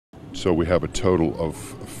So we have a total of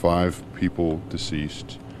 5 people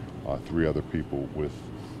deceased, 3 other people with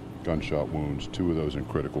gunshot wounds, 2 of those in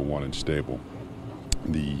critical, 1 in stable.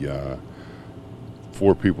 The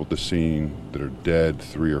 4 people at the scene that are dead,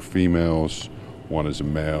 3 are females, 1 is a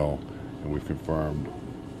male, and we've confirmed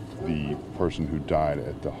the person who died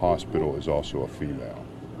at the hospital is also a female.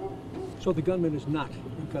 So the gunman is not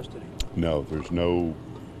in custody? No, there's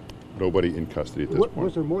nobody in custody at this point.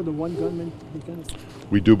 Was there more than one gunman?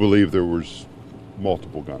 We do believe there was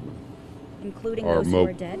multiple gunmen. Including those who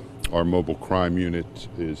are dead? Our mobile crime unit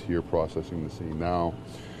is here processing the scene now.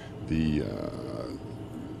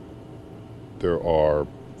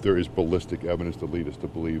 There is ballistic evidence to lead us to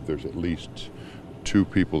believe there's at least 2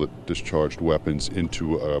 people that discharged weapons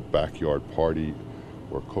into a backyard party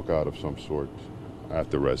or cookout of some sort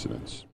at the residence.